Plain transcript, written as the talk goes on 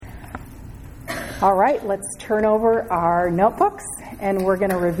All right, let's turn over our notebooks and we're going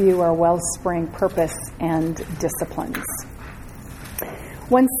to review our Wellspring purpose and disciplines.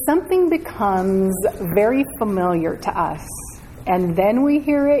 When something becomes very familiar to us and then we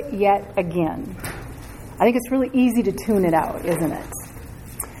hear it yet again, I think it's really easy to tune it out, isn't it?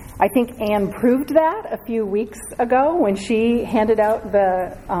 I think Anne proved that a few weeks ago when she handed out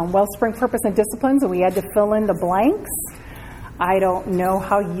the Wellspring purpose and disciplines and we had to fill in the blanks. I don't know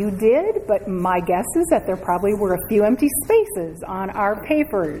how you did, but my guess is that there probably were a few empty spaces on our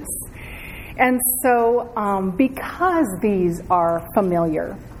papers. And so because these are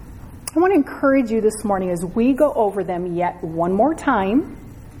familiar, I want to encourage you this morning as we go over them yet one more time,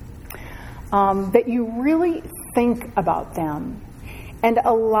 that you really think about them and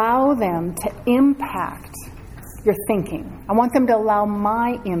allow them to impact your thinking. I want them to allow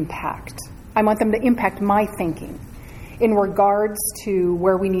my impact. I want them to impact my thinking in regards to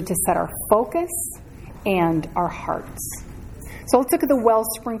where we need to set our focus and our hearts. So let's look at the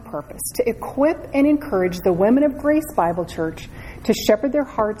Wellspring purpose: to equip and encourage the women of Grace Bible Church to shepherd their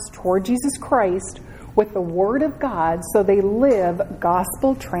hearts toward Jesus Christ with the Word of God so they live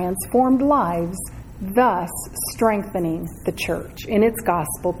gospel-transformed lives, thus strengthening the church in its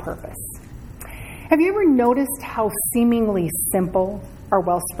gospel purpose. Have you ever noticed how seemingly simple our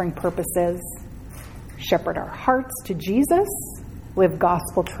Wellspring purpose is? Shepherd our hearts to Jesus, live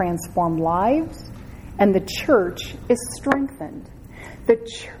gospel-transformed lives, and the church is strengthened. The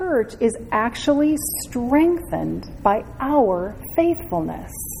church is actually strengthened by our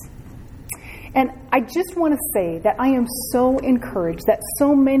faithfulness. And I just want to say that I am so encouraged that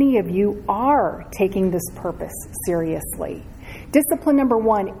so many of you are taking this purpose seriously. Discipline number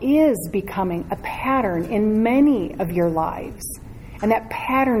 1 is becoming a pattern in many of your lives. And that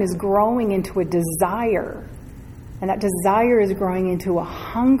pattern is growing into a desire. And that desire is growing into a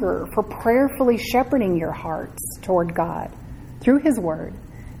hunger for prayerfully shepherding your hearts toward God through His Word,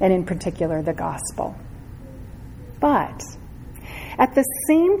 and in particular, the gospel. But at the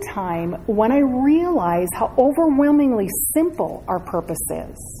same time, when I realize how overwhelmingly simple our purpose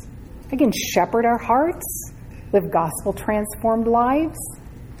is, again, shepherd our hearts, live gospel-transformed lives,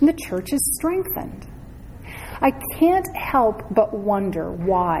 and the church is strengthened. I can't help but wonder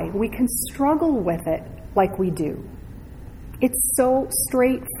why we can struggle with it like we do. It's so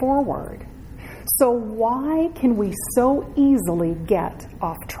straightforward. So why can we so easily get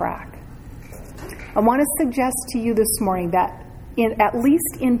off track? I want to suggest to you this morning that, at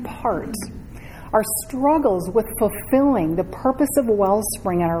least in part, our struggles with fulfilling the purpose of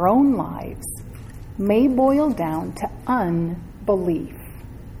Wellspring in our own lives may boil down to unbelief.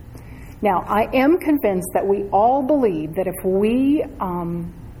 Now, I am convinced that we all believe that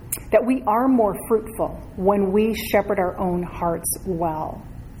we are more fruitful when we shepherd our own hearts well.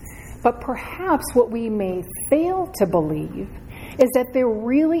 But perhaps what we may fail to believe is that there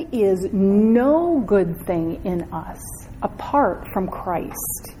really is no good thing in us apart from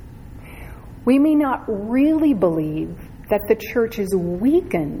Christ. We may not really believe that the church is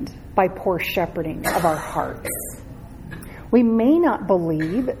weakened by poor shepherding of our hearts. We may not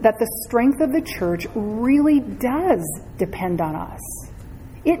believe that the strength of the church really does depend on us.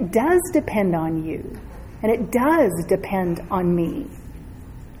 It does depend on you, and it does depend on me.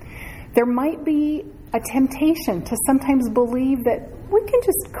 There might be a temptation to sometimes believe that we can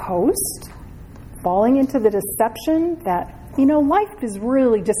just coast, falling into the deception that, life is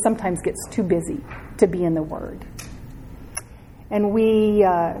really just sometimes gets too busy to be in the Word. And we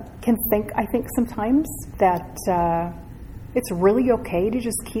can think, I think sometimes, that it's really okay to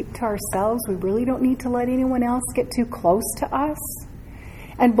just keep to ourselves. We really don't need to let anyone else get too close to us.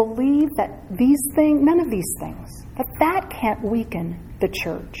 And believe that none of these things, that can't weaken the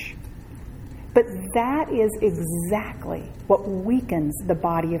church. But that is exactly what weakens the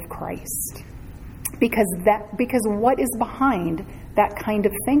body of Christ. Because what is behind that kind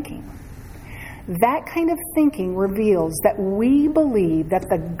of thinking? That kind of thinking reveals that we believe that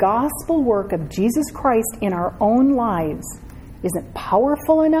the gospel work of Jesus Christ in our own lives isn't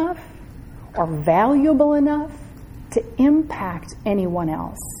powerful enough or valuable enough to impact anyone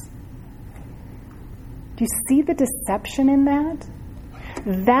else. Do you see the deception in that?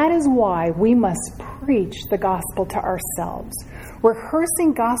 That is why we must preach the gospel to ourselves.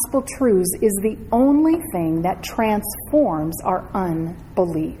 Rehearsing gospel truths is the only thing that transforms our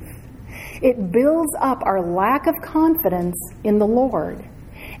unbelief. It builds up our lack of confidence in the Lord,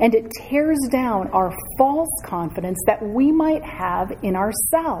 and it tears down our false confidence that we might have in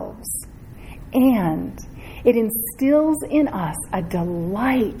ourselves. And it instills in us a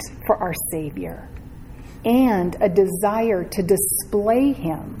delight for our Savior and a desire to display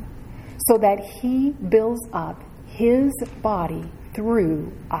Him so that He builds up His body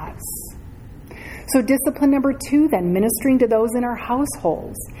through us. So discipline number 2, then, ministering to those in our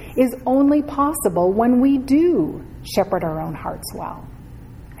households, is only possible when we do shepherd our own hearts well.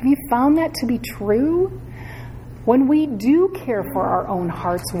 Have you found that to be true? When we do care for our own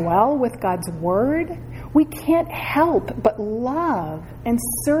hearts well with God's Word, we can't help but love and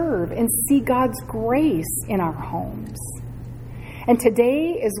serve and see God's grace in our homes. And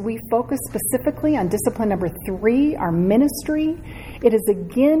today, as we focus specifically on discipline number 3, our ministry, it is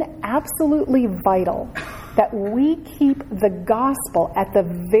again absolutely vital that we keep the gospel at the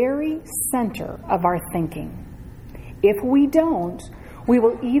very center of our thinking. If we don't, we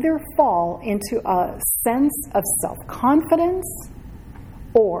will either fall into a sense of self-confidence,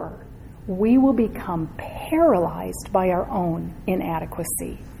 or we will become paralyzed by our own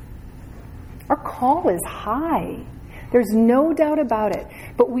inadequacy. Our call is high. There's no doubt about it.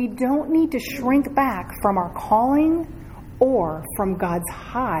 But we don't need to shrink back from our calling or from God's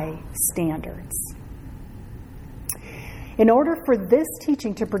high standards. In order for this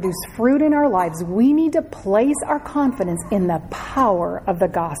teaching to produce fruit in our lives, we need to place our confidence in the power of the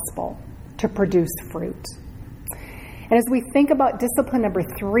gospel to produce fruit. And as we think about discipline number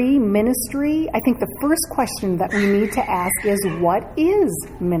 3, ministry, I think the first question that we need to ask is, what is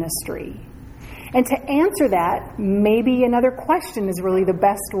ministry? And to answer that, maybe another question is really the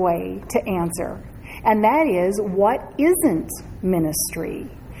best way to answer. And that is, what isn't ministry?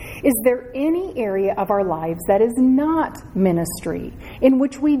 Is there any area of our lives that is not ministry, in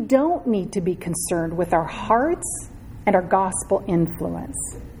which we don't need to be concerned with our hearts and our gospel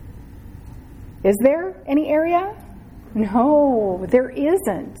influence? Is there any area? No, there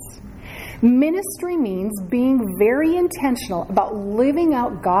isn't. Ministry means being very intentional about living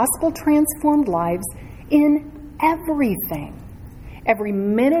out gospel-transformed lives in everything, every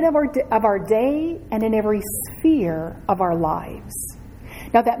minute of our day and in every sphere of our lives.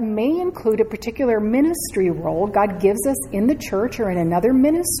 Now, that may include a particular ministry role God gives us in the church or in another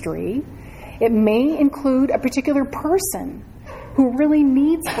ministry. It may include a particular person who really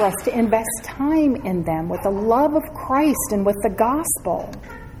needs for us to invest time in them with the love of Christ and with the gospel.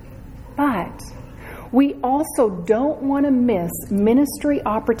 But we also don't want to miss ministry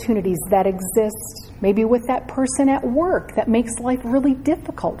opportunities that exist, maybe with that person at work that makes life really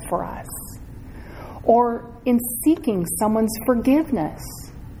difficult for us, or in seeking someone's forgiveness,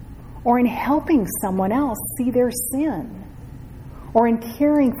 or in helping someone else see their sin, or in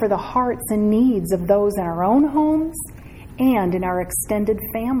caring for the hearts and needs of those in our own homes and in our extended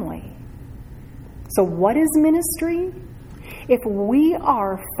family. So what is ministry? If we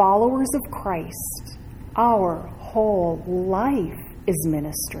are followers of Christ, our whole life is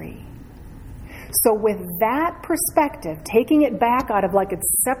ministry. So with that perspective, taking it back out of like a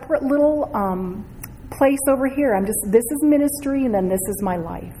separate little place over here, this is ministry and then this is my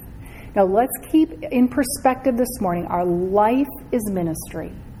life. Now let's keep in perspective this morning, our life is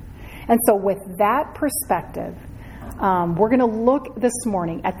ministry. And so with that perspective, we're going to look this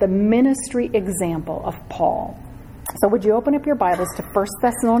morning at the ministry example of Paul. So would you open up your Bibles to 1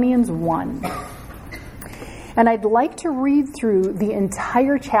 Thessalonians 1? And I'd like to read through the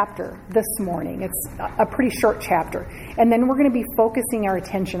entire chapter this morning. It's a pretty short chapter. And then we're going to be focusing our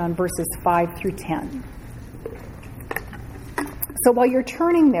attention on verses 5 through 10. So while you're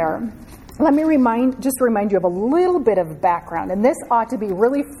turning there, let me remind you of a little bit of background. And this ought to be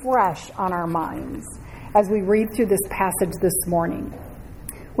really fresh on our minds as we read through this passage this morning.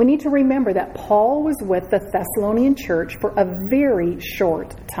 We need to remember that Paul was with the Thessalonian church for a very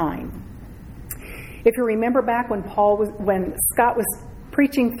short time. If you remember back when Scott was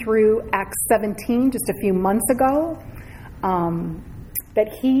preaching through Acts 17 just a few months ago,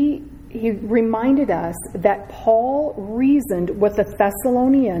 that he reminded us that Paul reasoned with the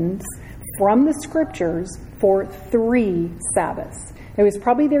Thessalonians from the scriptures for 3 Sabbaths. He was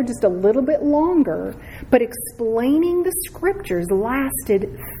probably there just a little bit longer, but explaining the scriptures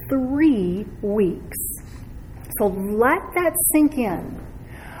lasted 3 weeks. So let that sink in.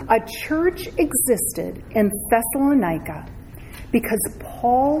 A church existed in Thessalonica because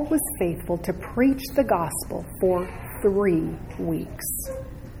Paul was faithful to preach the gospel for 3 weeks.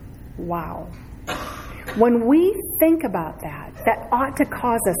 Wow. When we think about that, that ought to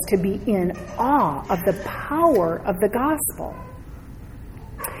cause us to be in awe of the power of the gospel.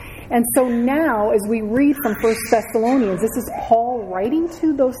 And so now, as we read from 1 Thessalonians, this is Paul writing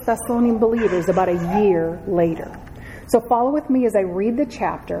to those Thessalonian believers about a year later. So follow with me as I read the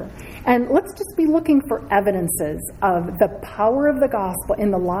chapter, and let's just be looking for evidences of the power of the gospel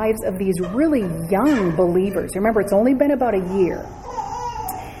in the lives of these really young believers. Remember, it's only been about a year.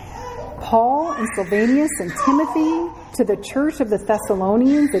 Paul and Silvanus and Timothy, to the church of the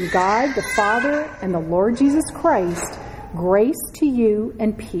Thessalonians, and God the Father and the Lord Jesus Christ, grace to you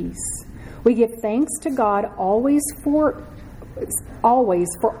and peace. We give thanks to God always for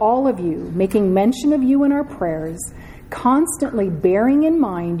all of you, making mention of you in our prayers, constantly bearing in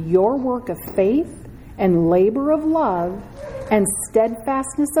mind your work of faith and labor of love and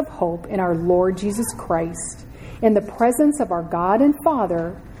steadfastness of hope in our Lord Jesus Christ, in the presence of our God and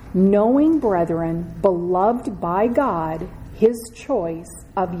Father, knowing, brethren, beloved by God, his choice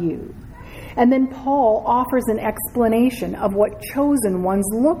of you. And then Paul offers an explanation of what chosen ones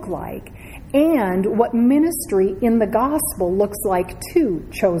look like and what ministry in the gospel looks like to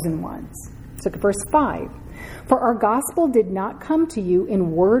chosen ones. So look at verse 5. For our gospel did not come to you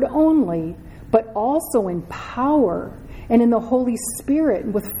in word only, but also in power and in the Holy Spirit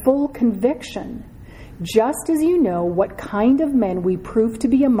with full conviction, just as you know what kind of men we proved to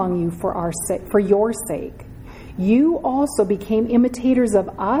be among you for your sake. You also became imitators of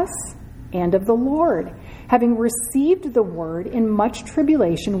us and of the Lord, having received the word in much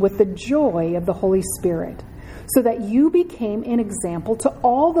tribulation with the joy of the Holy Spirit, so that you became an example to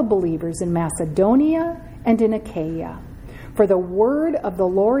all the believers in Macedonia and in Achaia. For the word of the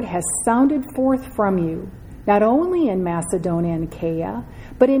Lord has sounded forth from you, not only in Macedonia and Achaia,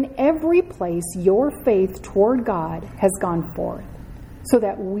 but in every place your faith toward God has gone forth, so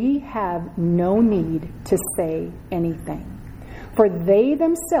that we have no need to say anything. For they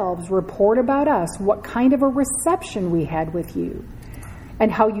themselves report about us what kind of a reception we had with you,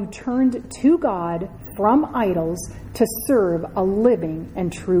 and how you turned to God from idols to serve a living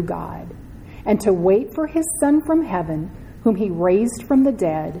and true God, and to wait for his Son from heaven, whom he raised from the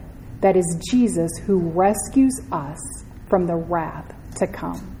dead, that is Jesus, who rescues us from the wrath to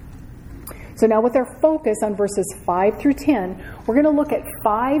come. So now with our focus on verses 5 through 10, we're going to look at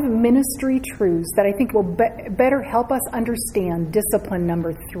 5 ministry truths that I think will better help us understand discipline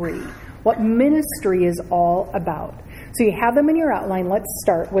number 3, what ministry is all about. So you have them in your outline. Let's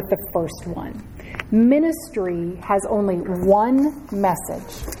start with the first one. Ministry has only one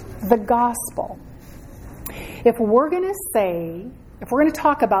message, the gospel. If we're going to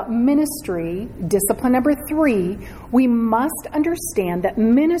talk about ministry, discipline number 3, we must understand that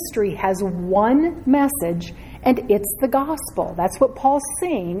ministry has one message, and it's the gospel. That's what Paul's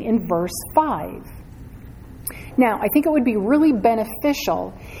saying in verse 5. Now, I think it would be really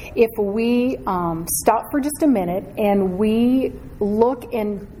beneficial if we stop for just a minute and we look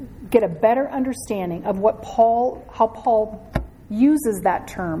and get a better understanding of how Paul uses that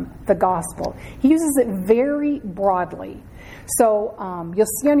term, the gospel. He uses it very broadly. So you'll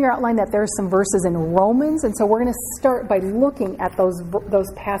see on your outline that there are some verses in Romans, and so we're going to start by looking at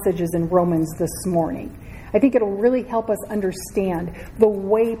those passages in Romans this morning. I think it'll really help us understand the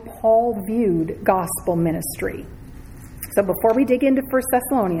way Paul viewed gospel ministry. So before we dig into 1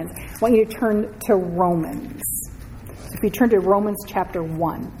 Thessalonians, I want you to turn to Romans. So if you turn to Romans chapter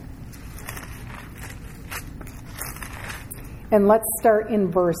 1. And let's start in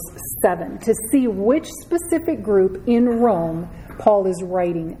verse 7 to see which specific group in Rome Paul is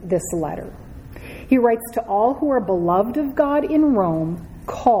writing this letter. He writes, to all who are beloved of God in Rome,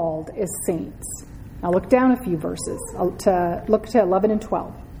 called as saints. Now look down a few verses. Look to 11 and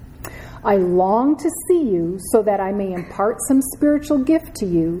 12. I long to see you so that I may impart some spiritual gift to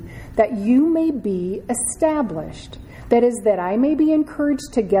you, that you may be established. That is, that I may be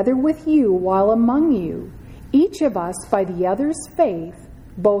encouraged together with you while among you, each of us by the other's faith,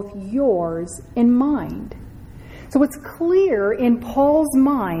 both yours and mine. So it's clear in Paul's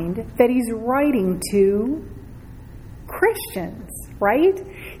mind that he's writing to Christians, right?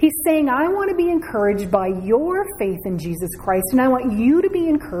 He's saying, I want to be encouraged by your faith in Jesus Christ, and I want you to be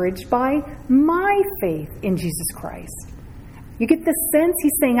encouraged by my faith in Jesus Christ. You get the sense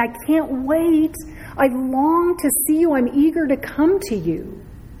he's saying, I can't wait. I long to see you. I'm eager to come to you.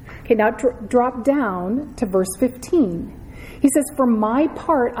 Okay, now drop down to verse 15. He says, for my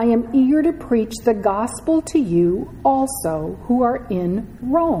part, I am eager to preach the gospel to you also who are in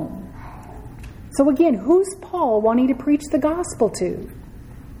Rome. So again, who's Paul wanting to preach the gospel to?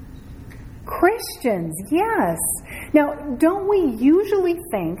 Christians, yes. Now, don't we usually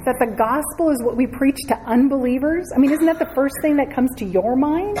think that the gospel is what we preach to unbelievers? I mean, isn't that the first thing that comes to your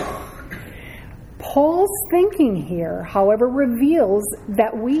mind? Paul's thinking here, however, reveals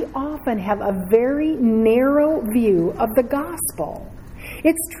that we often have a very narrow view of the gospel.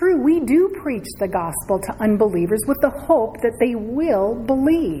 It's true, we do preach the gospel to unbelievers with the hope that they will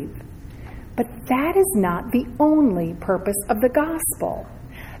believe. But that is not the only purpose of the gospel.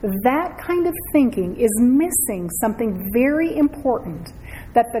 That kind of thinking is missing something very important.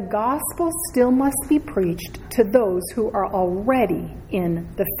 that the gospel still must be preached to those who are already in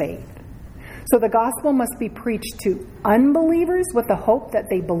the faith. So the gospel must be preached to unbelievers with the hope that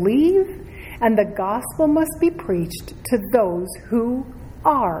they believe, and the gospel must be preached to those who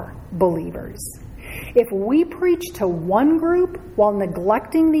are believers. If we preach to one group while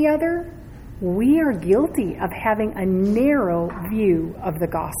neglecting the other, we are guilty of having a narrow view of the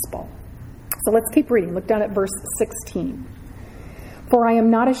gospel. So let's keep reading. Look down at verse 16. For I am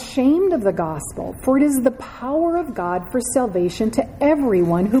not ashamed of the gospel, for it is the power of God for salvation to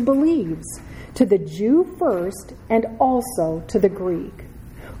everyone who believes, to the Jew first and also to the Greek.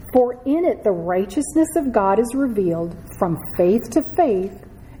 For in it the righteousness of God is revealed from faith to faith,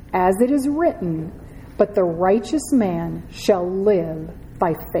 as it is written, but the righteous man shall live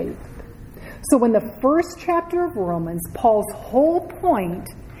by faith. So in the first chapter of Romans, Paul's whole point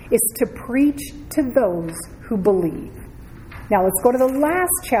is to preach to those who believe. Now let's go to the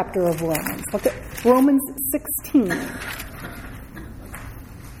last chapter of Romans. Look at Romans 16.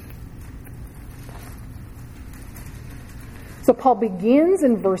 So Paul begins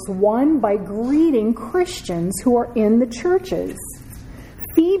in verse 1 by greeting Christians who are in the churches.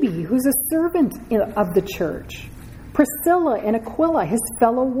 Phoebe, who's a servant of the church. Priscilla and Aquila, his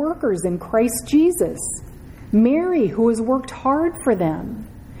fellow workers in Christ Jesus. Mary, who has worked hard for them.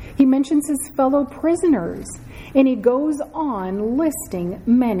 He mentions his fellow prisoners, and he goes on listing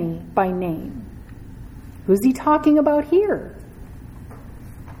many by name. Who's he talking about here?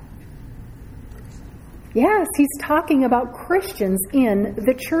 Yes, he's talking about Christians in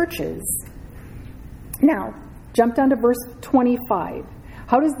the churches. Now, jump down to verse 25.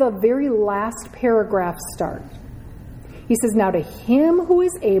 How does the very last paragraph start? He says, now to him who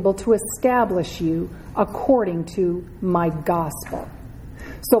is able to establish you according to my gospel.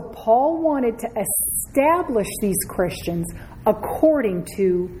 So Paul wanted to establish these Christians according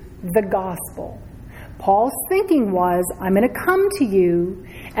to the gospel. Paul's thinking was, I'm going to come to you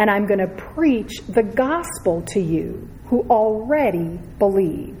and I'm going to preach the gospel to you who already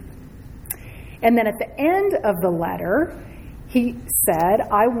believe. And then at the end of the letter, he said,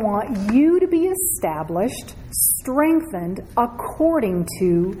 I want you to be established, strengthened according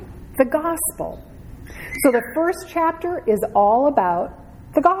to the gospel. So the first chapter is all about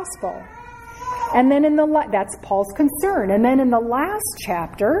the gospel. And then that's Paul's concern. And then in the last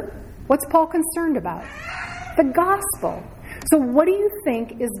chapter, what's Paul concerned about? The gospel. So what do you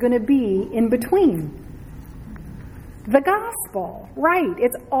think is going to be in between? The gospel. Right.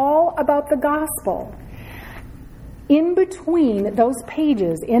 It's all about the gospel. In between those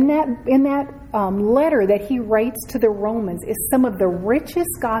pages, in that letter that he writes to the Romans, is some of the richest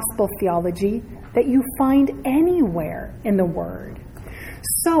gospel theology that you find anywhere in the Word.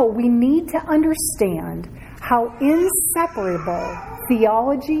 So we need to understand how inseparable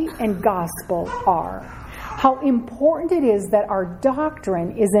theology and gospel are. How important it is that our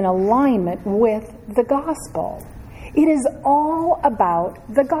doctrine is in alignment with the gospel. It is all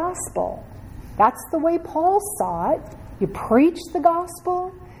about the gospel. That's the way Paul saw it. You preach the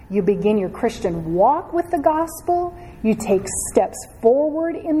gospel. You begin your Christian walk with the gospel. You take steps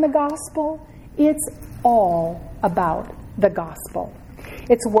forward in the gospel. It's all about the gospel.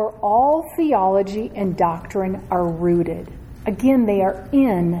 It's where all theology and doctrine are rooted. Again, they are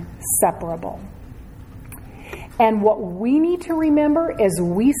inseparable. And what we need to remember as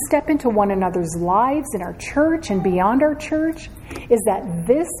we step into one another's lives in our church and beyond our church is that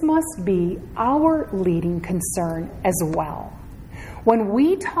this must be our leading concern as well. When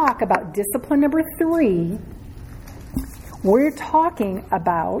we talk about discipline number 3, we're talking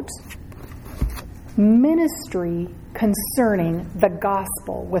about ministry concerning the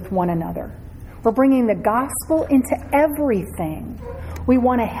gospel with one another. We're bringing the gospel into everything. We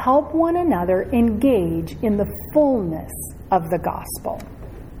want to help one another engage in the fullness of the gospel.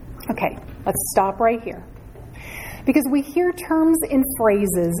 Okay, let's stop right here. Because we hear terms and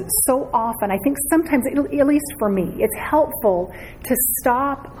phrases so often, I think sometimes, at least for me, it's helpful to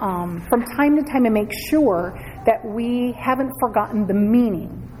stop from time to time and make sure that we haven't forgotten the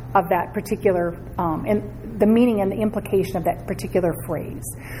meaning of that particular, and the meaning and the implication of that particular phrase.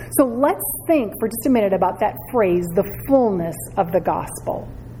 So let's think for just a minute about that phrase, the fullness of the gospel.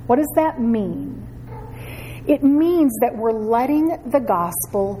 What does that mean? It means that we're letting the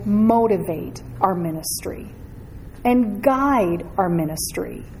gospel motivate our ministry and guide our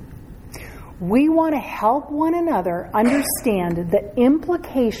ministry. We want to help one another understand the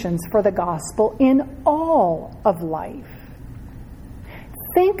implications for the gospel in all of life.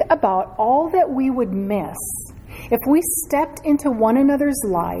 Think about all that we would miss if we stepped into one another's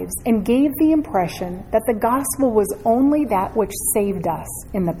lives and gave the impression that the gospel was only that which saved us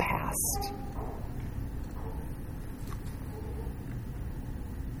in the past.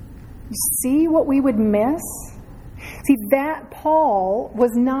 You see what we would miss? See, that Paul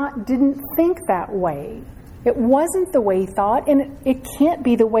didn't think that way. It wasn't the way he thought, and it can't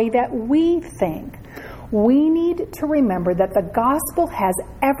be the way that we think. We need to remember that the gospel has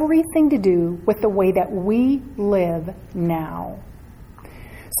everything to do with the way that we live now.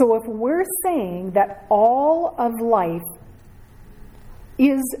 So if we're saying that all of life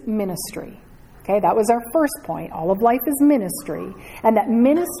is ministry, okay, that was our first point. All of life is ministry, and that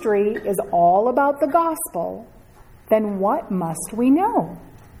ministry is all about the gospel, then what must we know?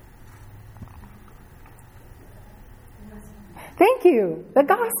 Thank you. The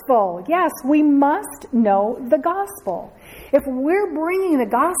gospel. Yes, we must know the gospel. If we're bringing the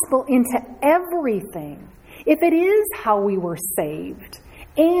gospel into everything, if it is how we were saved,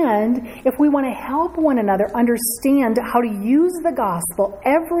 and if we want to help one another understand how to use the gospel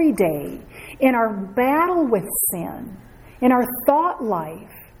every day in our battle with sin, in our thought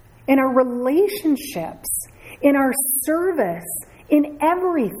life, in our relationships, in our service, in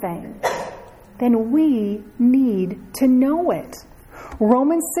everything, then we need to know it.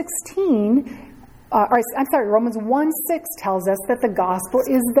 Romans 1:6 tells us that the gospel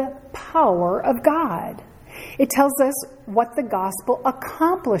is the power of God. It tells us what the gospel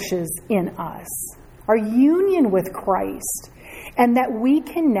accomplishes in us, our union with Christ, and that we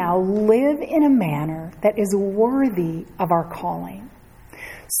can now live in a manner that is worthy of our calling.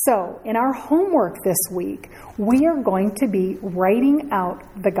 So, in our homework this week, we are going to be writing out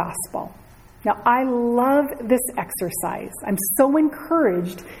the gospel. Now, I love this exercise. I'm so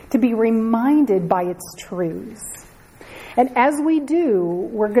encouraged to be reminded by its truths. And as we do,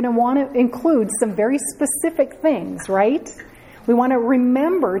 we're going to want to include some very specific things, right? We want to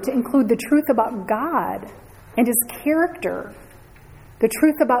remember to include the truth about God and His character, the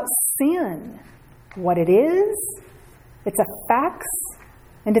truth about sin, what it is, its effects,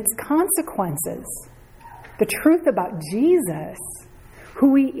 and its consequences, the truth about Jesus,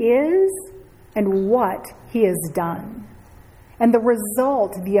 who He is, and what He has done, and the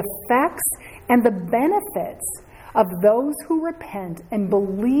result, the effects, and the benefits of those who repent and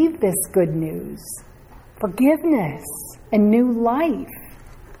believe this good news, forgiveness and new life.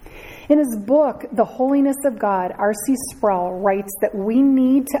 In his book, The Holiness of God, R.C. Sproul writes that we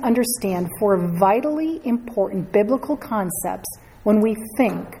need to understand four vitally important biblical concepts when we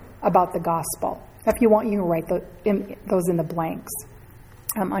think about the gospel. If you want, you can write those in the blanks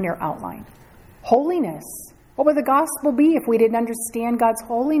on your outline. Holiness. What would the gospel be if we didn't understand God's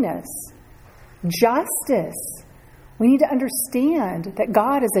holiness? Justice. We need to understand that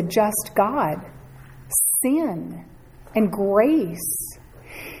God is a just God. Sin and grace.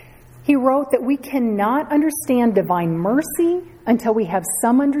 He wrote that we cannot understand divine mercy until we have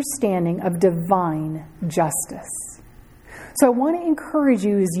some understanding of divine justice. So I want to encourage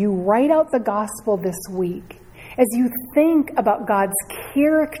you as you write out the gospel this week, as you think about God's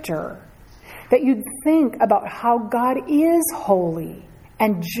character, that you'd think about how God is holy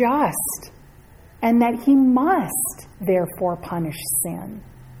and just, and that He must therefore punish sin.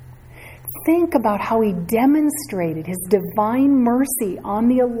 Think about how He demonstrated His divine mercy on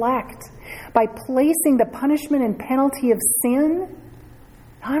the elect by placing the punishment and penalty of sin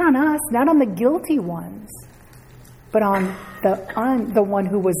not on us, not on the guilty ones, but on the one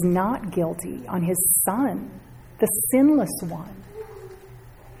who was not guilty, on His Son, the sinless one.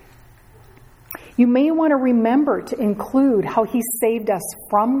 You may want to remember to include how He saved us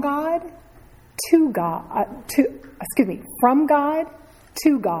from God to God, from God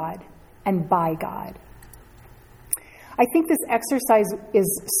to God and by God. I think this exercise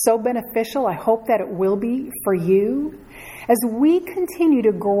is so beneficial. I hope that it will be for you. As we continue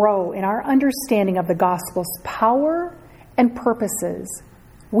to grow in our understanding of the gospel's power and purposes,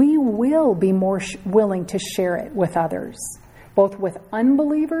 we will be more willing to share it with others, both with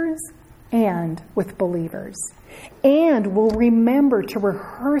unbelievers and with believers. And we'll remember to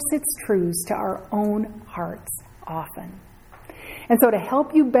rehearse its truths to our own hearts often. And so to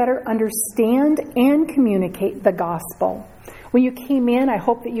help you better understand and communicate the gospel, when you came in, I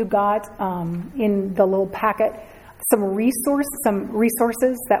hope that you got in the little packet some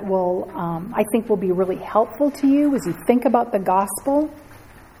resources that will, I think, will be really helpful to you as you think about the gospel.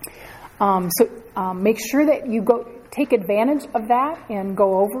 So make sure that you take advantage of that and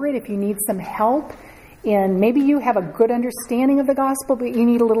go over it if you need some help. And maybe you have a good understanding of the gospel, but you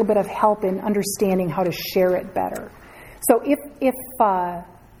need a little bit of help in understanding how to share it better. So if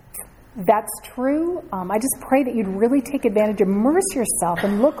that's true, I just pray that you'd really take advantage, immerse yourself,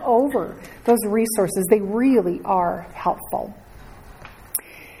 and look over those resources. They really are helpful.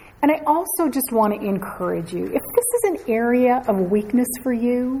 And I also just want to encourage you, if this is an area of weakness for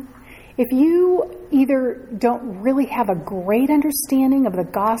you, if you either don't really have a great understanding of the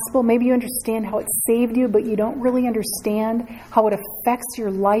gospel, maybe you understand how it saved you, but you don't really understand how it affects your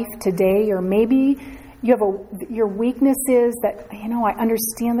life today, or maybe you have your weakness is that, I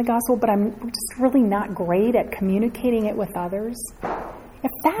understand the gospel, but I'm just really not great at communicating it with others.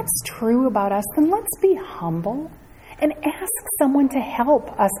 If that's true about us, then let's be humble and ask someone to help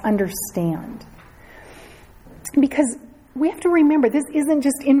us understand. Because we have to remember, this isn't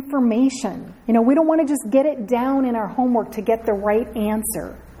just information. We don't want to just get it down in our homework to get the right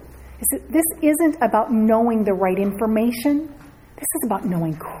answer. This isn't about knowing the right information. This is about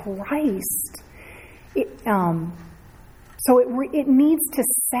knowing Christ. So it needs to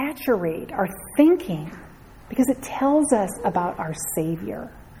saturate our thinking because it tells us about our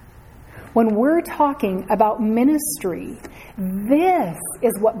Savior. When we're talking about ministry, this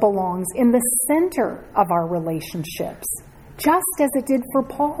is what belongs in the center of our relationships, just as it did for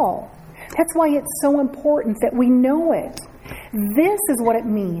Paul. That's why it's so important that we know it. This is what it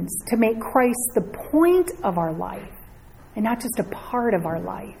means to make Christ the point of our life and not just a part of our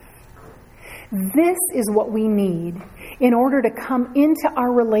life. This is what we need in order to come into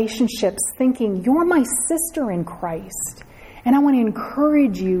our relationships thinking, you're my sister in Christ, and I want to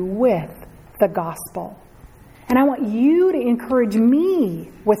encourage you with the gospel. And I want you to encourage me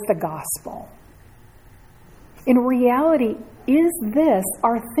with the gospel. In reality, is this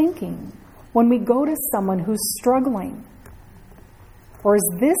our thinking when we go to someone who's struggling? Or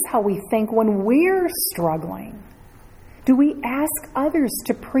is this how we think when we're struggling? Do we ask others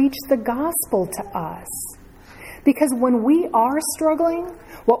to preach the gospel to us? Because when we are struggling,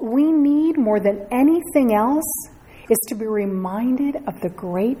 what we need more than anything else is to be reminded of the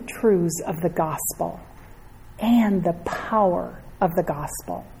great truths of the gospel and the power of the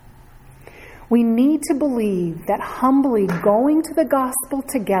gospel. We need to believe that humbly going to the gospel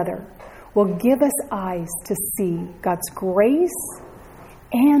together will give us eyes to see God's grace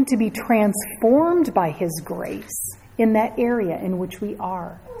and to be transformed by His grace in that area in which we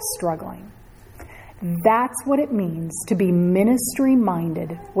are struggling. That's what it means to be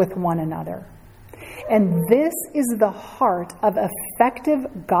ministry-minded with one another. And this is the heart of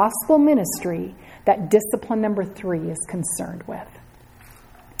effective gospel ministry that discipline number 3 is concerned with.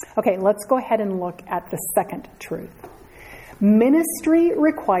 Okay, let's go ahead and look at the second truth. Ministry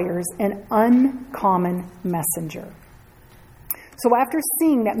requires an uncommon messenger. So after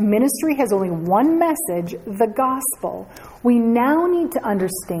seeing that ministry has only one message, the gospel, we now need to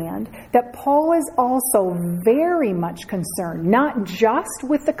understand that Paul is also very much concerned, not just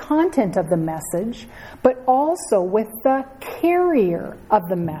with the content of the message, but also with the carrier of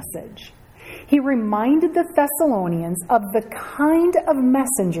the message. He reminded the Thessalonians of the kind of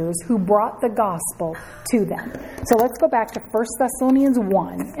messengers who brought the gospel to them. So let's go back to 1 Thessalonians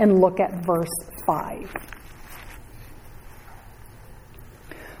 1 and look at verse 5.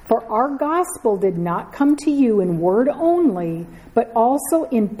 For our gospel did not come to you in word only, but also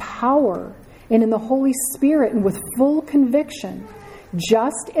in power and in the Holy Spirit and with full conviction,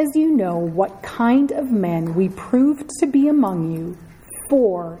 just as you know what kind of men we proved to be among you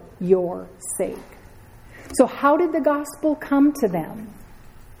for your sake. So how did the gospel come to them?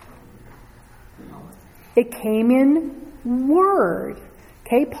 It came in word.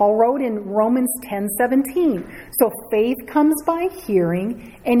 Okay, Paul wrote in Romans 10:17. So faith comes by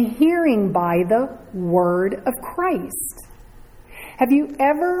hearing, and hearing by the word of Christ. Have you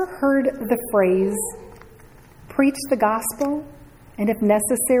ever heard the phrase, preach the gospel, and if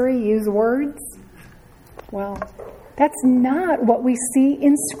necessary, use words? Well, that's not what we see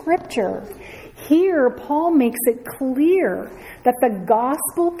in Scripture. Here, Paul makes it clear that the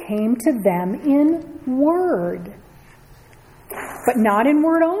gospel came to them in word. But not in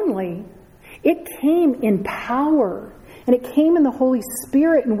word only. It came in power, and it came in the Holy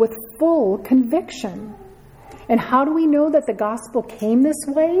Spirit and with full conviction. And how do we know that the gospel came this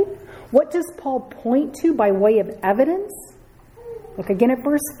way? What does Paul point to by way of evidence? Look again at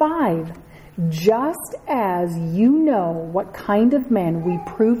verse 5. Just as you know what kind of men we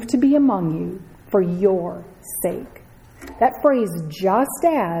proved to be among you for your sake. That phrase, just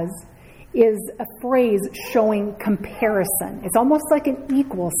as, is a phrase showing comparison. It's almost like an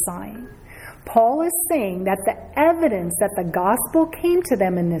equal sign. Paul is saying that the evidence that the gospel came to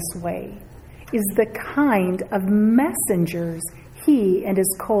them in this way is the kind of messengers he and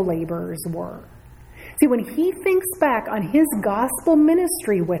his co-laborers were. See, when he thinks back on his gospel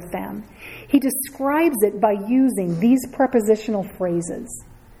ministry with them, he describes it by using these prepositional phrases: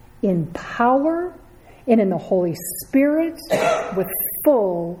 in power and in the Holy Spirit with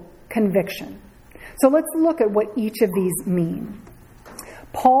full conviction. So let's look at what each of these mean.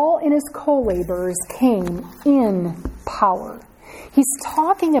 Paul and his co-laborers came in power. He's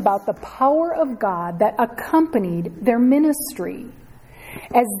talking about the power of God that accompanied their ministry.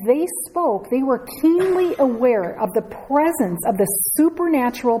 As they spoke, they were keenly aware of the presence of the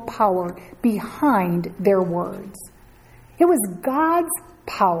supernatural power behind their words. It was God's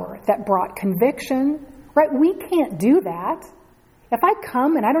power that brought conviction, right? We can't do that. If I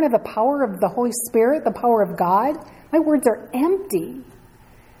come and I don't have the power of the Holy Spirit, the power of God, my words are empty.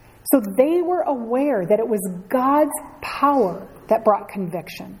 So they were aware that it was God's power that brought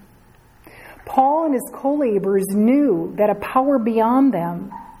conviction. Paul and his co-laborers knew that a power beyond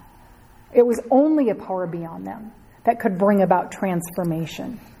them, it was only a power beyond them that could bring about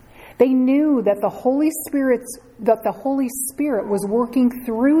transformation. They knew that the Holy Spirit was working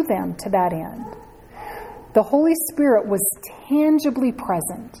through them to that end. The Holy Spirit was tangibly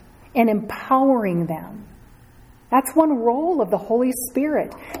present and empowering them. That's one role of the Holy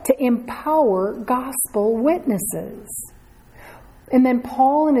Spirit, to empower gospel witnesses. And then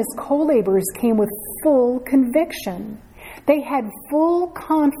Paul and his co-laborers came with full conviction. They had full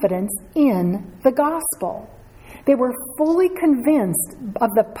confidence in the gospel. They were fully convinced of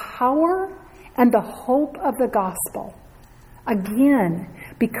the power and the hope of the gospel. Again,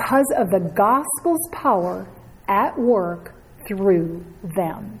 because of the gospel's power at work through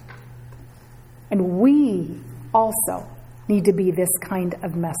them. And we also need to be this kind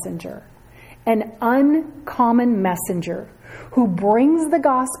of messenger. An uncommon messenger who brings the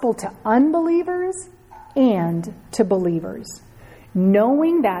gospel to unbelievers and to believers,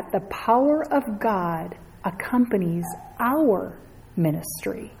 knowing that the power of God accompanies our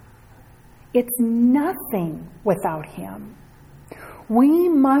ministry. It's nothing without him. We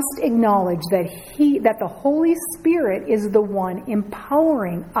must acknowledge that the Holy Spirit is the one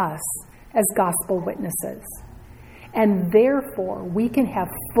empowering us as gospel witnesses. And therefore, we can have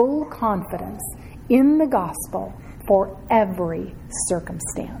full confidence in the gospel for every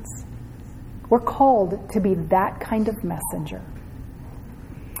circumstance. We're called to be that kind of messenger.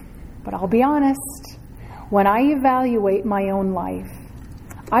 But I'll be honest, when I evaluate my own life,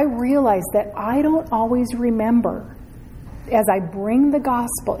 I realize that I don't always remember, as I bring the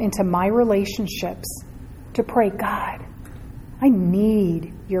gospel into my relationships, to pray, God, I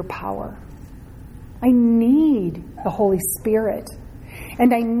need your power. I need the Holy Spirit.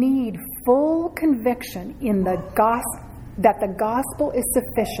 And I need full conviction in the gospel, that the gospel is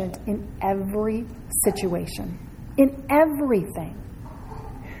sufficient in every situation, in everything.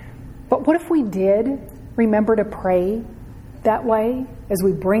 But what if we did remember to pray that way as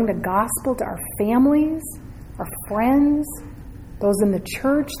we bring the gospel to our families, our friends, those in the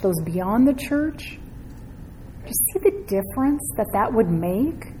church, those beyond the church? Do you see the difference that would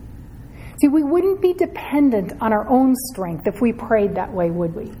make? See, we wouldn't be dependent on our own strength if we prayed that way,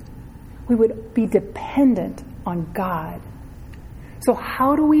 would we? We would be dependent on God. So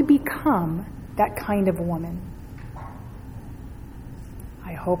how do we become that kind of woman?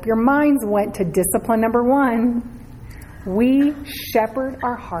 I hope your minds went to discipline number 1. We shepherd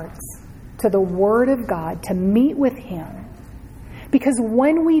our hearts to the Word of God, to meet with Him. Because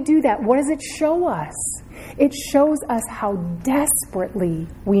when we do that, what does it show us? It shows us how desperately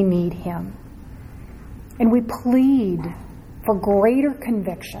we need Him. And we plead for greater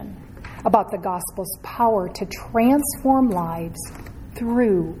conviction about the gospel's power to transform lives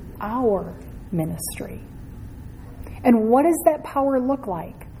through our ministry. And what does that power look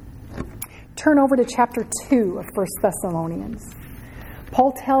like? Turn over to chapter 2 of 1 Thessalonians.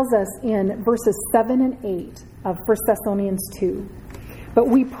 Paul tells us in verses 7 and 8 of 1 Thessalonians 2, "But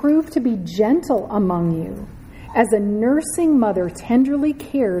we prove to be gentle among you, as a nursing mother tenderly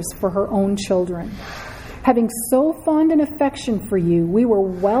cares for her own children. Having so fond an affection for you, we were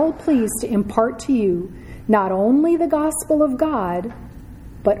well pleased to impart to you not only the gospel of God,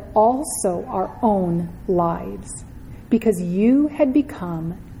 but also our own lives, because you had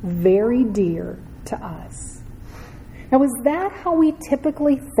become very dear to us." Now, is that how we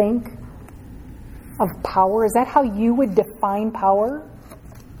typically think of power? Is that how you would define power?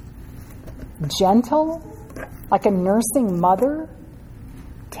 Gentle, like a nursing mother?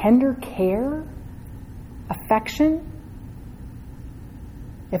 Tender care? Affection?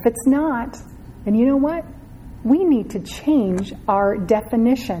 If it's not, then you know what? We need to change our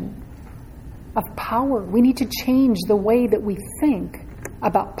definition of power. We need to change the way that we think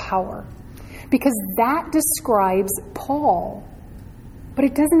about power. because that describes Paul. But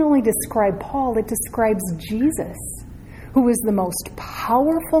it doesn't only describe Paul, it describes Jesus, who is the most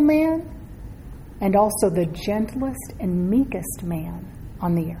powerful man and also the gentlest and meekest man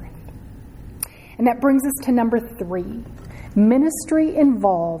on the earth. And that brings us to number 3. Ministry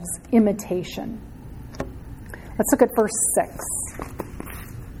involves imitation. Let's look at verse 6.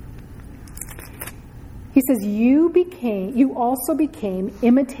 He says, you also became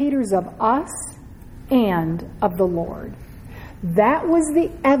imitators of us and of the Lord. That was the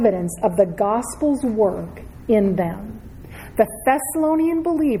evidence of the gospel's work in them. The Thessalonian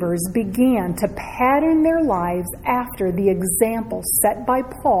believers began to pattern their lives after the example set by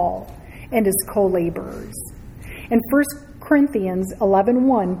Paul and his co-laborers. In 1 Corinthians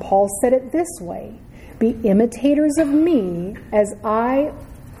 11:1, Paul said it this way, "Be imitators of me as I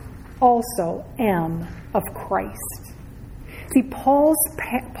also am of Christ." See, Paul's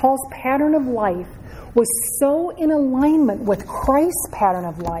pattern of life was so in alignment with Christ's pattern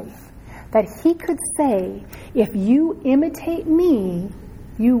of life that he could say, if you imitate me,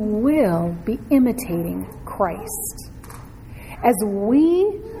 you will be imitating Christ. As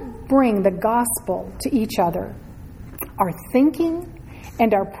we bring the gospel to each other, our thinking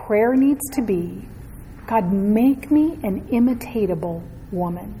and our prayer needs to be, God, make me an imitatable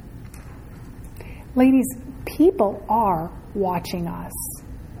woman. Ladies, people are watching us.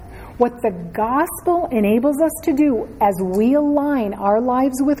 What the gospel enables us to do as we align our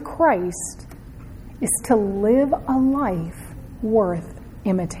lives with Christ is to live a life worth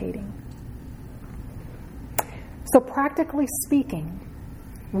imitating. So practically speaking,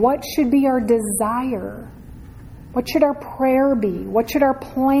 what should be our desire? What should our prayer be? What should our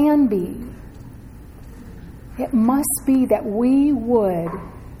plan be? It must be that we would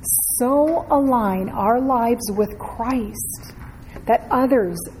so align our lives with Christ that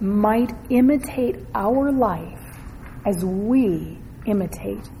others might imitate our life as we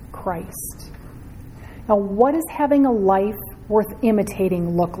imitate Christ. Now, what does having a life worth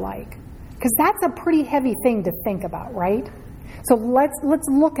imitating look like? Because that's a pretty heavy thing to think about, right? So let's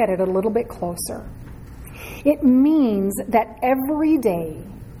look at it a little bit closer. It means that every day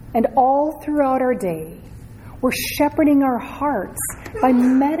and all throughout our day, we're shepherding our hearts by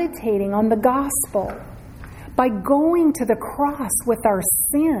meditating on the gospel, by going to the cross with our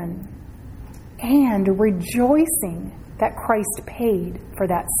sin, and rejoicing that Christ paid for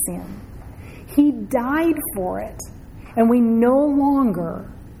that sin. He died for it, and we no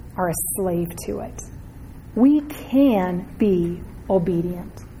longer are a slave to it. We can be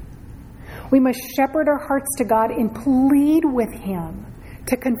obedient. We must shepherd our hearts to God and plead with Him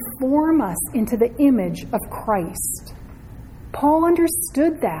to conform us into the image of Christ. Paul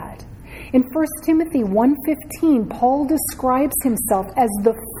understood that. In 1 Timothy 1:15, Paul describes himself as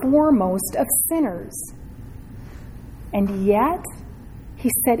the foremost of sinners. And yet, he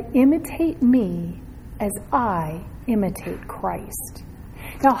said, imitate me as I imitate Christ.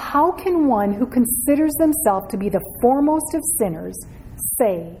 Now, how can one who considers themselves to be the foremost of sinners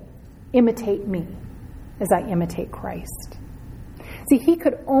say, imitate me as I imitate Christ? See, he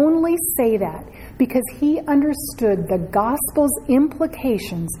could only say that because he understood the gospel's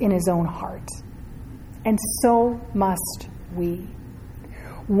implications in his own heart. And so must we.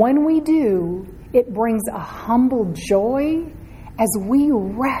 When we do, it brings a humble joy as we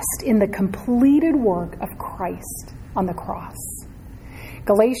rest in the completed work of Christ on the cross.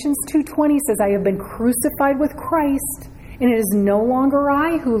 Galatians 2:20 says, I have been crucified with Christ, and it is no longer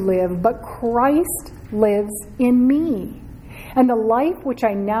I who live, but Christ lives in me. And the life which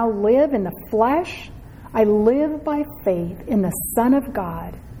I now live in the flesh, I live by faith in the Son of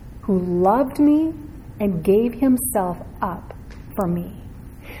God, who loved me and gave himself up for me.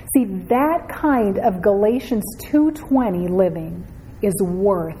 See, that kind of Galatians 2:20 living is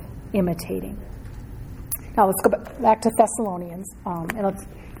worth imitating. Now let's go back to Thessalonians, and let's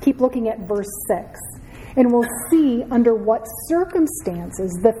keep looking at verse 6. And we'll see under what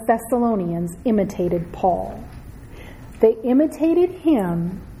circumstances the Thessalonians imitated Paul. They imitated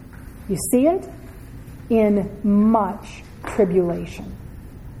him, you see it, in much tribulation.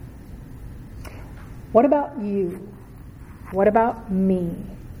 What about you? What about me?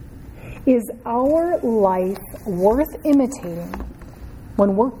 Is our life worth imitating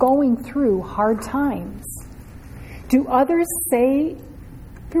when we're going through hard times? Do others say,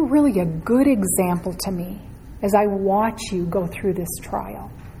 you're really a good example to me as I watch you go through this trial?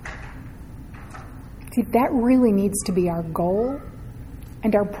 See, that really needs to be our goal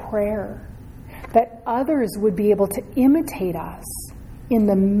and our prayer, that others would be able to imitate us in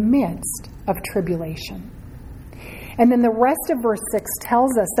the midst of tribulation. And then the rest of verse 6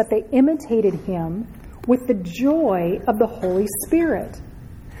 tells us that they imitated him with the joy of the Holy Spirit.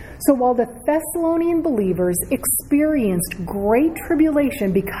 So while the Thessalonian believers experienced great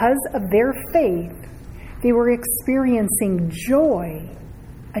tribulation because of their faith, they were experiencing joy,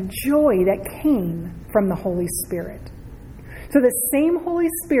 a joy that came from the Holy Spirit. So the same Holy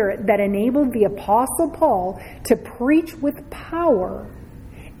Spirit that enabled the Apostle Paul to preach with power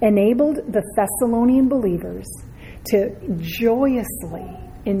enabled the Thessalonian believers to joyously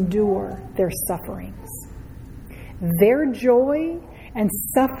endure their sufferings. Their joy and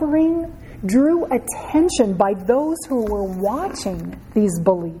suffering drew attention by those who were watching these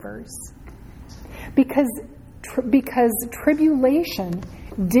believers because tribulation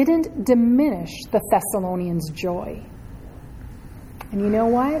didn't diminish the Thessalonians' joy. And you know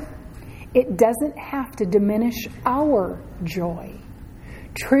what? It doesn't have to diminish our joy.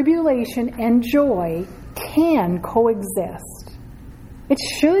 Tribulation and joy can coexist. It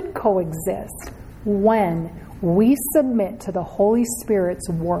should coexist when we submit to the Holy Spirit's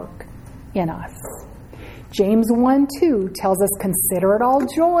work in us. James 1:2 tells us, "Consider it all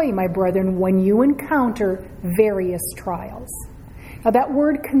joy, my brethren, when you encounter various trials." Now that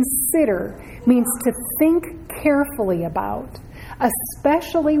word consider means to think carefully about,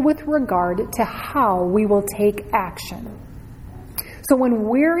 especially with regard to how we will take action. So when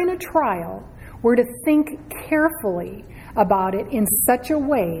we're in a trial, we're to think carefully about it in such a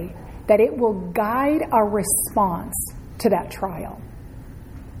way that it will guide our response to that trial.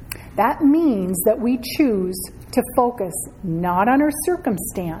 That means that we choose to focus not on our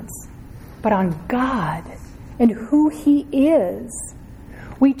circumstance, but on God and who He is.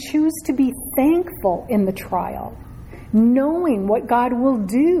 We choose to be thankful in the trial, knowing what God will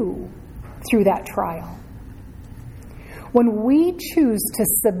do through that trial. When we choose to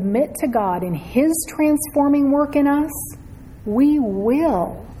submit to God in His transforming work in us, we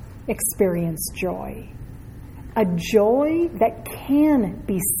will experience joy. A joy that can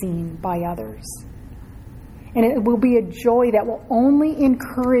be seen by others. And it will be a joy that will only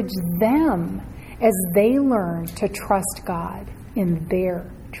encourage them as they learn to trust God in their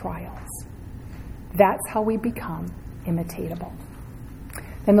trials. That's how we become imitatable.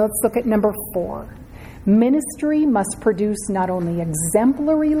 Then let's look at number 4. Ministry must produce not only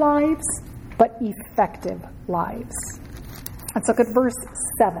exemplary lives, but effective lives. Let's look at verse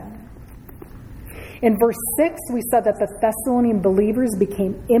 7. In verse 6, we saw that the Thessalonian believers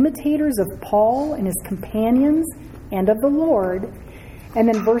became imitators of Paul and his companions and of the Lord. And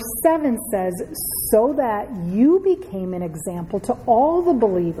then verse 7 says, so that you became an example to all the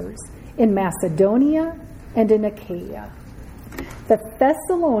believers in Macedonia and in Achaia. The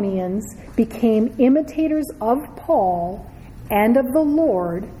Thessalonians became imitators of Paul and of the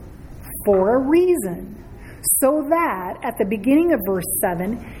Lord for a reason. So that, at the beginning of verse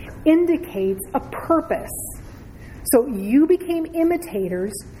 7, indicates a purpose. So you became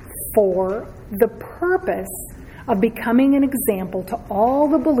imitators for the purpose of becoming an example to all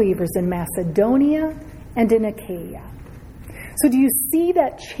the believers in Macedonia and in Achaia. So do you see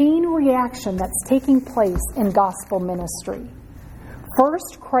that chain reaction that's taking place in gospel ministry?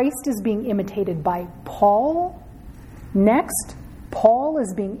 First, Christ is being imitated by Paul. Next, Paul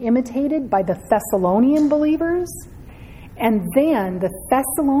is being imitated by the Thessalonian believers. And then the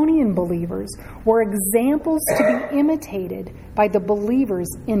Thessalonian believers were examples to be imitated by the believers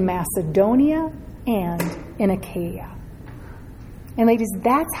in Macedonia and in Achaia. And ladies,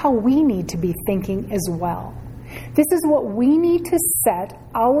 that's how we need to be thinking as well. This is what we need to set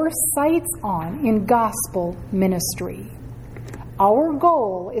our sights on in gospel ministry. Our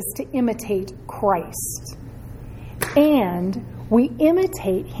goal is to imitate Christ. And we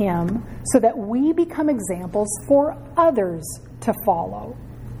imitate Him so that we become examples for others to follow.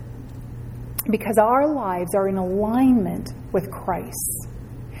 Because our lives are in alignment with Christ.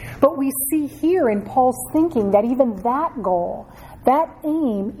 But we see here in Paul's thinking that even that goal, that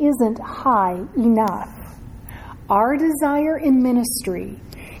aim, isn't high enough. Our desire in ministry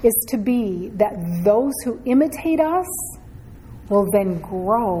is to be that those who imitate us will then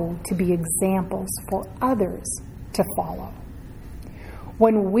grow to be examples for others to follow.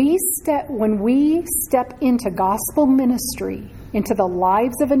 When we step into gospel ministry, into the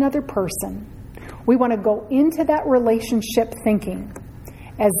lives of another person, we want to go into that relationship thinking,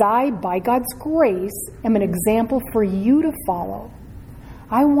 as I, by God's grace, am an example for you to follow.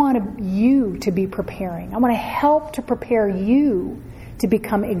 I want you to be preparing. I want to help to prepare you to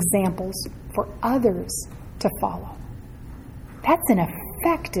become examples for others to follow. That's an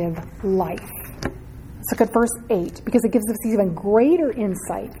effective life. Let's look at verse 8, because it gives us even greater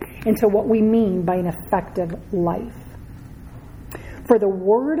insight into what we mean by an effective life. For the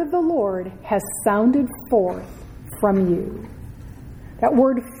word of the Lord has sounded forth from you. That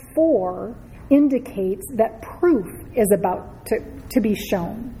word "for" indicates that proof is about to be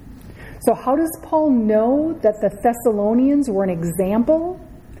shown. So how does Paul know that the Thessalonians were an example?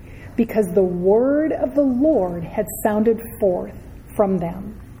 Because the word of the Lord had sounded forth from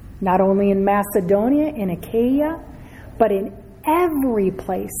them, not only in Macedonia and Achaia, but in every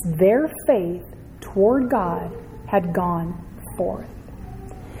place their faith toward God had gone forth.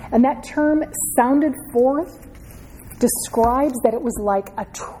 And that term "sounded forth" describes that it was like a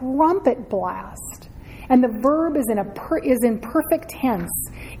trumpet blast. And the verb is in perfect tense,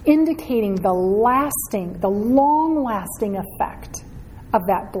 indicating the long-lasting effect of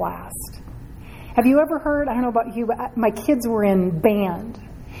that blast. Have you ever heard, I don't know about you, but my kids were in band.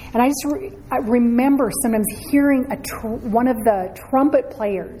 And I remember sometimes hearing one of the trumpet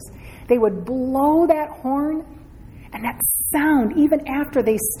players. They would blow that horn, and that sound, even after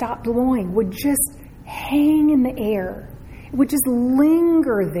they stopped blowing, would just hang in the air. It would just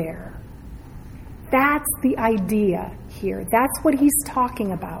linger there. That's the idea here. That's what he's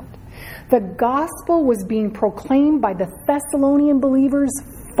talking about. The gospel was being proclaimed by the Thessalonian believers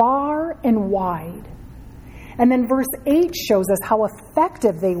far and wide. And then verse 8 shows us how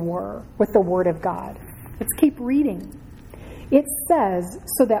effective they were with the word of God. Let's keep reading. It says,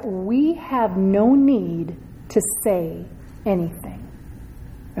 so that we have no need to say anything.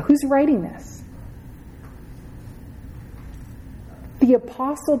 Now, who's writing this? The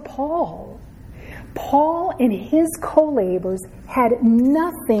Apostle Paul. Paul and his co-laborers had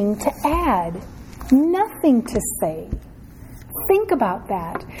nothing to add, nothing to say. Think about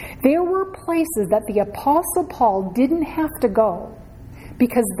that. There were places that the Apostle Paul didn't have to go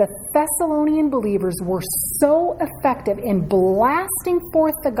because the Thessalonian believers were so effective in blasting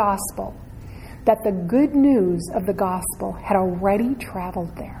forth the gospel that the good news of the gospel had already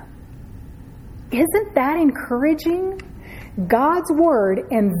traveled there. Isn't that encouraging? God's word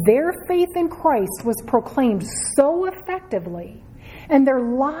and their faith in Christ was proclaimed so effectively, and their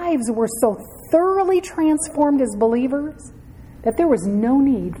lives were so thoroughly transformed as believers that there was no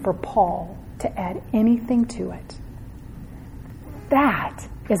need for Paul to add anything to it. That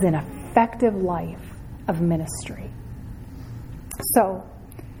is an effective life of ministry. So,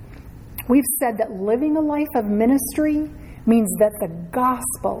 we've said that living a life of ministry means that the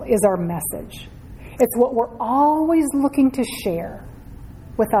gospel is our message. It's what we're always looking to share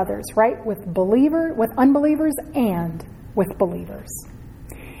with others, right? With unbelievers and with believers.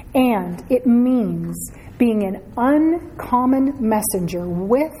 And it means being an uncommon messenger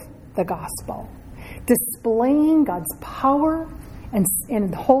with the gospel, displaying God's power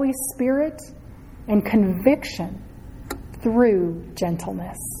and the Holy Spirit and conviction through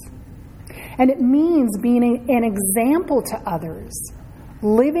gentleness. And it means being an example to others,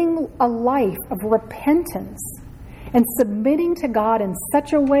 living a life of repentance and submitting to God in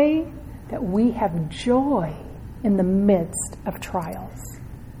such a way that we have joy in the midst of trials.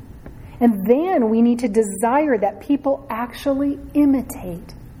 And then we need to desire that people actually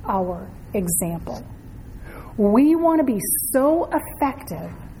imitate our example. We want to be so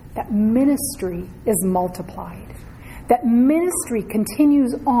effective that ministry is multiplied, that ministry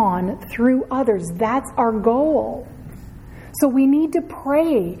continues on through others. That's our goal. So we need to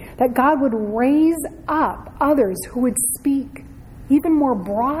pray that God would raise up others who would speak even more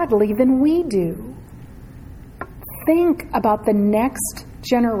broadly than we do. Think about the next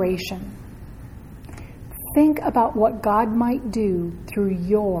generation. Think about what God might do through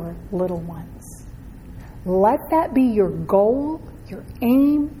your little ones. Let that be your goal, your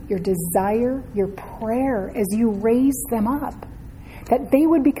aim, your desire, your prayer as you raise them up, that they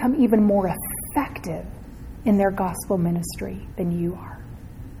would become even more effective in their gospel ministry than you are.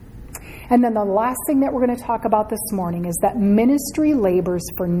 And then the last thing that we're going to talk about this morning is that ministry labors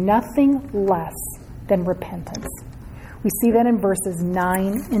for nothing less than repentance. We see that in verses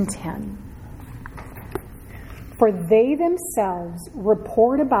 9 and 10. For they themselves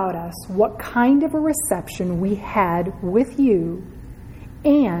report about us what kind of a reception we had with you,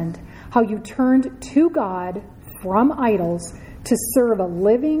 and how you turned to God from idols to serve a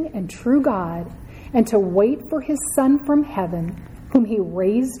living and true God, and to wait for his Son from heaven, whom he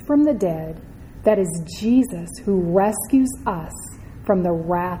raised from the dead, that is Jesus, who rescues us from the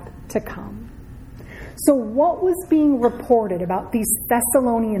wrath to come. So what was being reported about these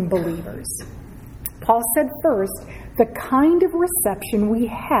Thessalonian believers? Paul said first, the kind of reception we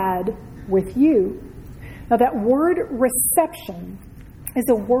had with you. Now that word reception is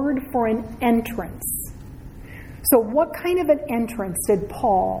a word for an entrance. So what kind of an entrance did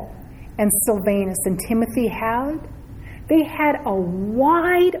Paul and Silvanus and Timothy have? They had a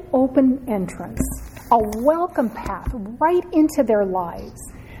wide open entrance, a welcome path right into their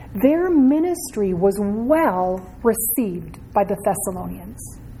lives. Their ministry was well received by the Thessalonians.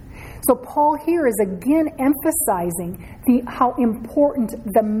 So Paul here is again emphasizing how important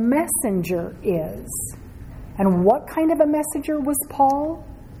the messenger is. And what kind of a messenger was Paul?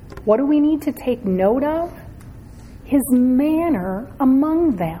 What do we need to take note of? His manner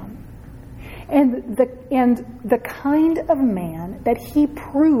among them. And the kind of man that he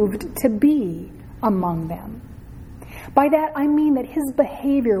proved to be among them. By that I mean that his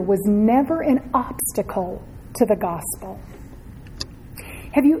behavior was never an obstacle to the gospel.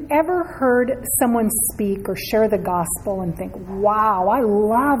 Have you ever heard someone speak or share the gospel and think, wow, I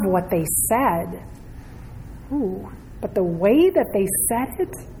love what they said? Ooh, but the way that they said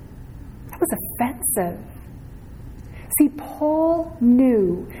it, that was offensive. See, Paul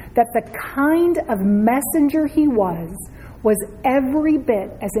knew that the kind of messenger he was every bit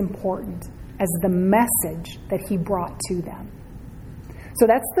as important as the message that he brought to them. So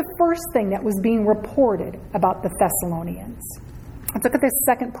that's the first thing that was being reported about the Thessalonians. Let's look at the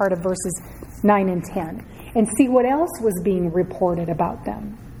second part of verses 9 and 10 and see what else was being reported about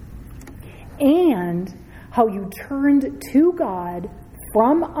them. And how you turned to God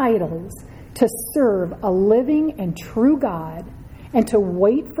from idols to serve a living and true God, and to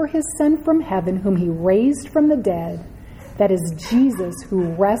wait for his Son from heaven, whom he raised from the dead, that is Jesus,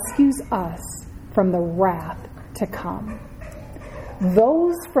 who rescues us from the wrath to come.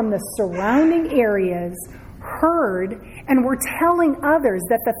 Those from the surrounding areas heard and were telling others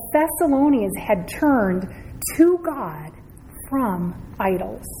that the Thessalonians had turned to God from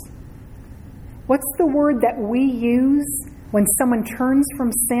idols. What's the word that we use when someone turns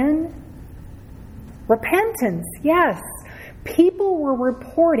from sin? Repentance, yes. People were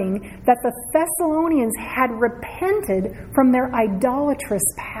reporting that the Thessalonians had repented from their idolatrous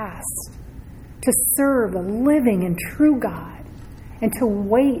past to serve a living and true God and to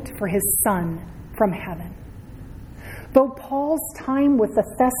wait for his Son from heaven. Though Paul's time with the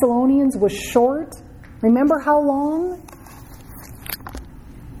Thessalonians was short, remember how long?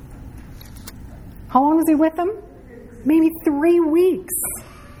 How long was he with them? Maybe 3 weeks.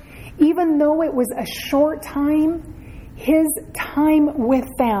 Even though it was a short time, his time with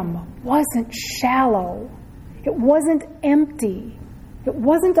them wasn't shallow. It wasn't empty. It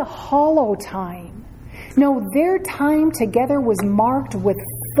wasn't a hollow time. No, their time together was marked with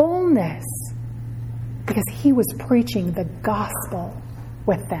fullness because he was preaching the gospel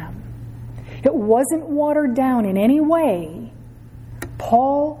with them. It wasn't watered down in any way.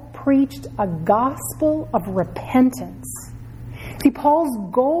 Paul preached a gospel of repentance. See, Paul's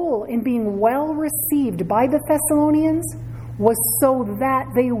goal in being well received by the Thessalonians was so that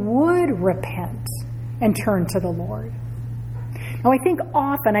they would repent and turn to the Lord. Now, I think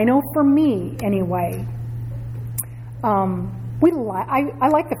often, I know for me anyway, I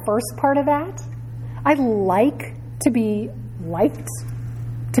like the first part of that. I like to be liked,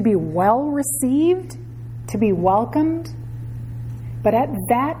 to be well received, to be welcomed. But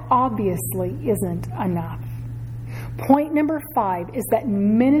that obviously isn't enough. Point number 5 is that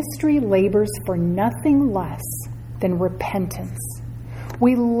ministry labors for nothing less than repentance.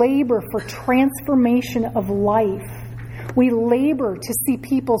 We labor for transformation of life. We labor to see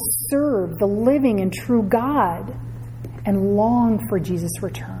people serve the living and true God and long for Jesus'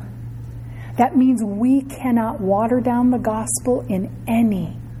 return. That means we cannot water down the gospel in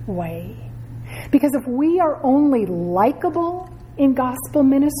any way. Because if we are only likable in gospel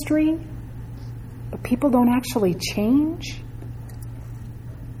ministry, but people don't actually change,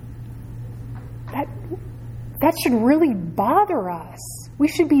 that should really bother us. We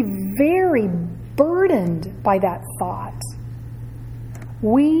should be very burdened by that thought.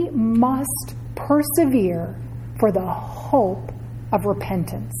 We must persevere for the hope of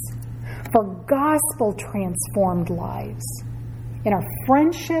repentance, for gospel-transformed lives in our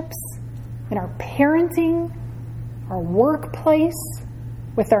friendships, in our parenting, our workplace,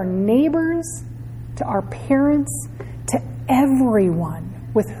 with our neighbors, to our parents, to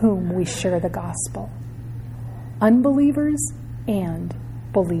everyone with whom we share the gospel, unbelievers and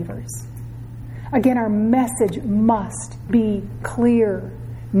believers. Again, our message must be clear,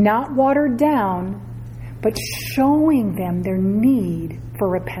 not watered down, but showing them their need for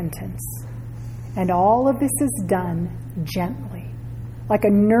repentance. And all of this is done gently, like a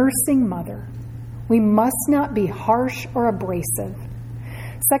nursing mother. We must not be harsh or abrasive.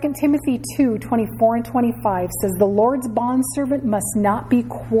 2 Timothy 2:24 and 25 says, "The Lord's bondservant must not be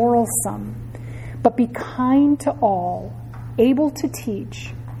quarrelsome, but be kind to all, able to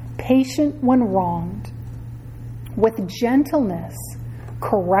teach, patient when wronged, with gentleness,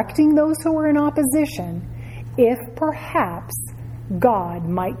 correcting those who are in opposition, if perhaps God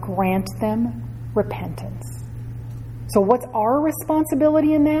might grant them repentance. So what's our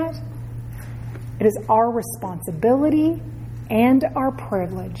responsibility in that? It is our responsibility and our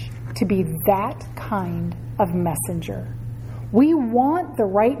privilege to be that kind of messenger. We want the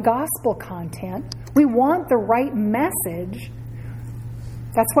right gospel content. We want the right message.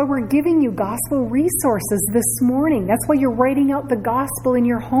 That's why we're giving you gospel resources this morning. That's why you're writing out the gospel in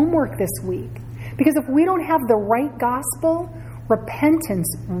your homework this week. Because if we don't have the right gospel,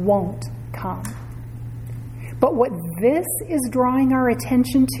 repentance won't come. But what this is drawing our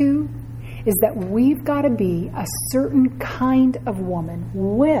attention to is that we've got to be a certain kind of woman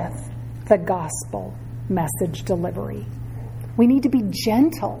with the gospel message delivery. We need to be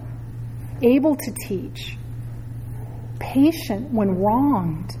gentle, able to teach, patient when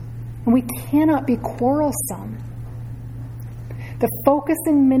wronged, and we cannot be quarrelsome. The focus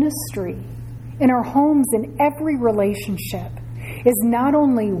in ministry, in our homes, in every relationship, is not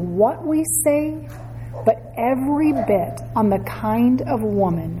only what we say, but every bit on the kind of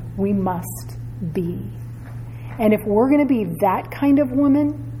woman we must be. And if we're going to be that kind of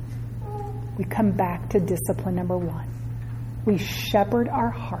woman, we come back to discipline number 1. We shepherd our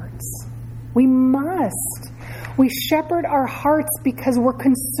hearts. We must. We shepherd our hearts because we're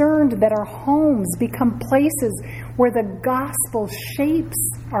concerned that our homes become places where the gospel shapes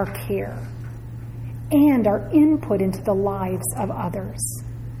our care and our input into the lives of others.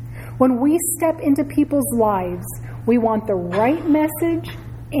 When we step into people's lives, we want the right message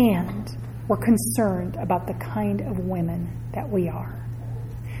and we're concerned about the kind of women that we are.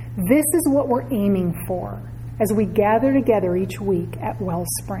 This is what we're aiming for as we gather together each week at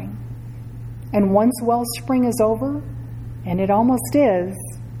Wellspring. And once Wellspring is over, and it almost is,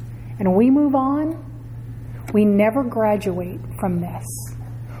 and we move on, we never graduate from this.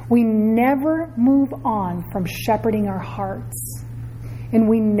 We never move on from shepherding our hearts. And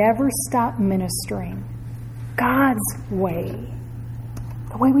we never stop ministering God's way,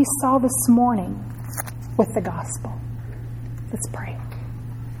 the way we saw this morning with the gospel. Let's pray.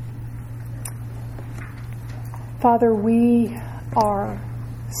 Father, we are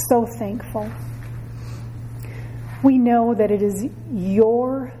so thankful. We know that it is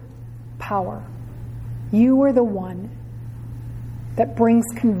your power. You are the one that brings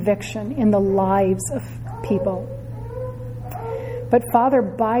conviction in the lives of people. But Father,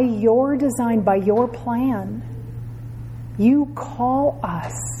 by your design, by your plan, you call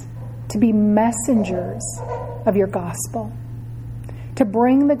us to be messengers of your gospel, to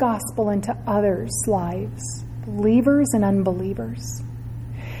bring the gospel into others' lives, believers and unbelievers.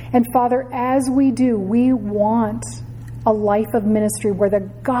 And Father, as we do, we want a life of ministry where the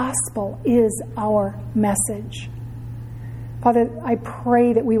gospel is our message. Father, I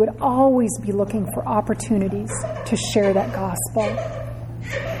pray that we would always be looking for opportunities to share that gospel.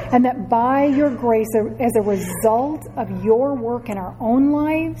 And that by your grace, as a result of your work in our own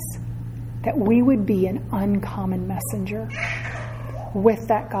lives, that we would be an uncommon messenger with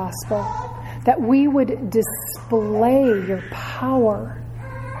that gospel. That we would display your power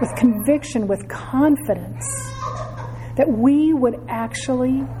with conviction, with confidence. That we would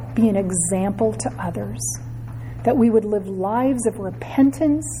actually be an example to others. That we would live lives of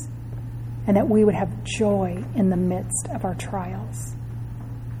repentance and that we would have joy in the midst of our trials.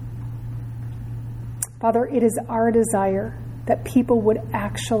 Father, it is our desire that people would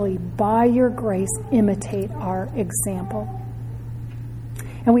actually, by your grace, imitate our example.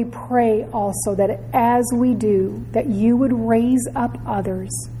 And we pray also that as we do, that you would raise up others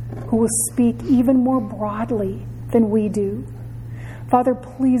who will speak even more broadly than we do. Father,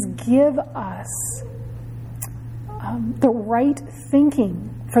 please give us the right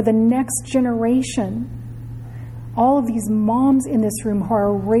thinking for the next generation. All of these moms in this room who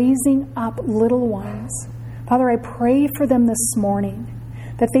are raising up little ones. Father, I pray for them this morning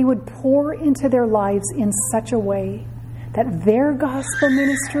that they would pour into their lives in such a way that their gospel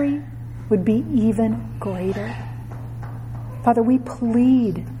ministry would be even greater. Father, we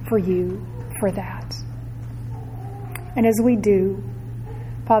plead for you for that. And as we do,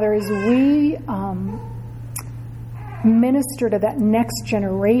 Father, as we minister to that next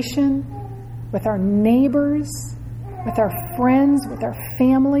generation, with our neighbors, with our friends, with our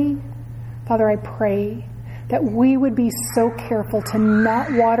family, Father, I pray that we would be so careful to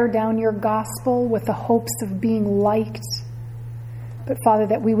not water down your gospel with the hopes of being liked, but Father,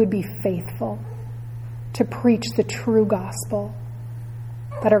 that we would be faithful to preach the true gospel,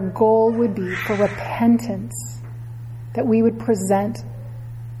 that our goal would be for repentance, that we would present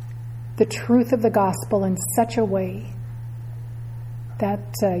the truth of the gospel in such a way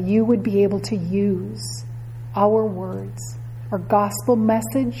that you would be able to use our words, our gospel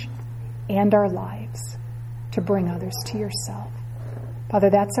message, and our lives to bring others to yourself. Father,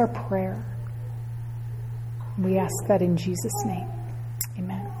 that's our prayer. We ask that in Jesus' name.